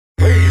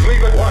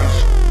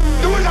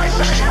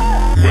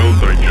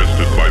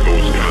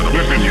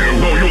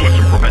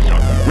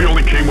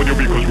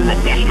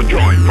That's the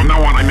drive. From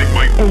now on I make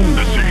my own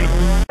decisions.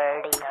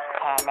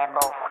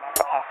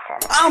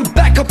 I'm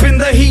back up in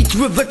the heat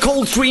with the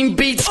cold stream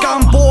beats.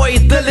 Scum boy,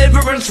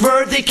 deliverance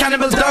worthy,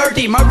 cannibal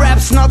dirty. My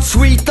rap's not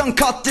sweet,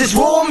 uncut this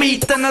raw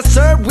meat, and I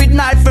serve with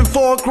knife and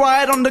fork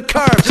right on the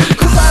curb.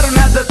 Cause I don't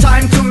have the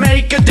time to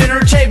make a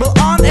dinner table.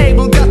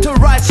 Unable, got to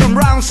write some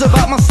rounds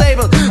about my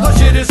stable. Oh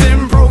shit is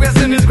in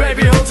progress in this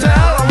gravy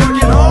hotel. I'm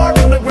working hard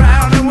on the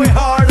ground and we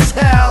hard as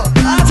hell.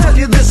 I tell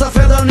you this, I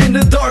fell down in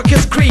the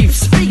darkest creeps.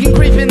 Speaking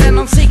creeping and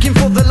I'm seeking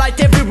for the light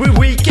every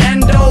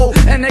weekend. Oh,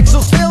 and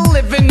exo still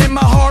living in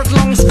my heart.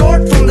 Long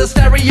scored from the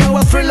stereo,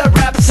 a thriller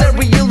rap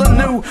serial. A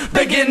new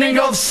beginning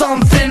of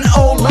something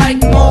old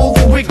like mold.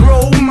 We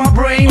grow, my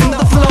brain,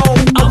 the flow.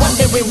 I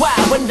wondering why,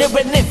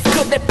 wondering if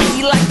could it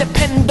be like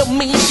depend on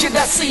me? Should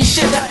I see,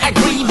 should I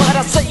agree? But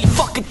I say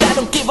fuck it, I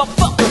don't give a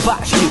fuck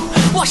about you.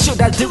 What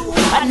should I do?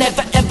 I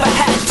never ever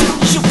had to.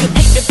 You can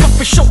hate me, but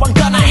for sure I'm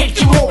gonna hate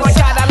you more. I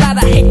got a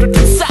lot of hatred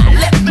inside,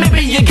 let me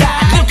be your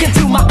guy. Look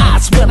into my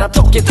eyes when I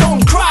talk, you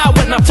don't cry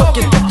when I'm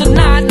talking. Put the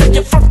 9 on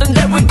your front and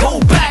then we go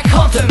back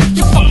hunting.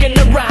 You fucking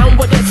around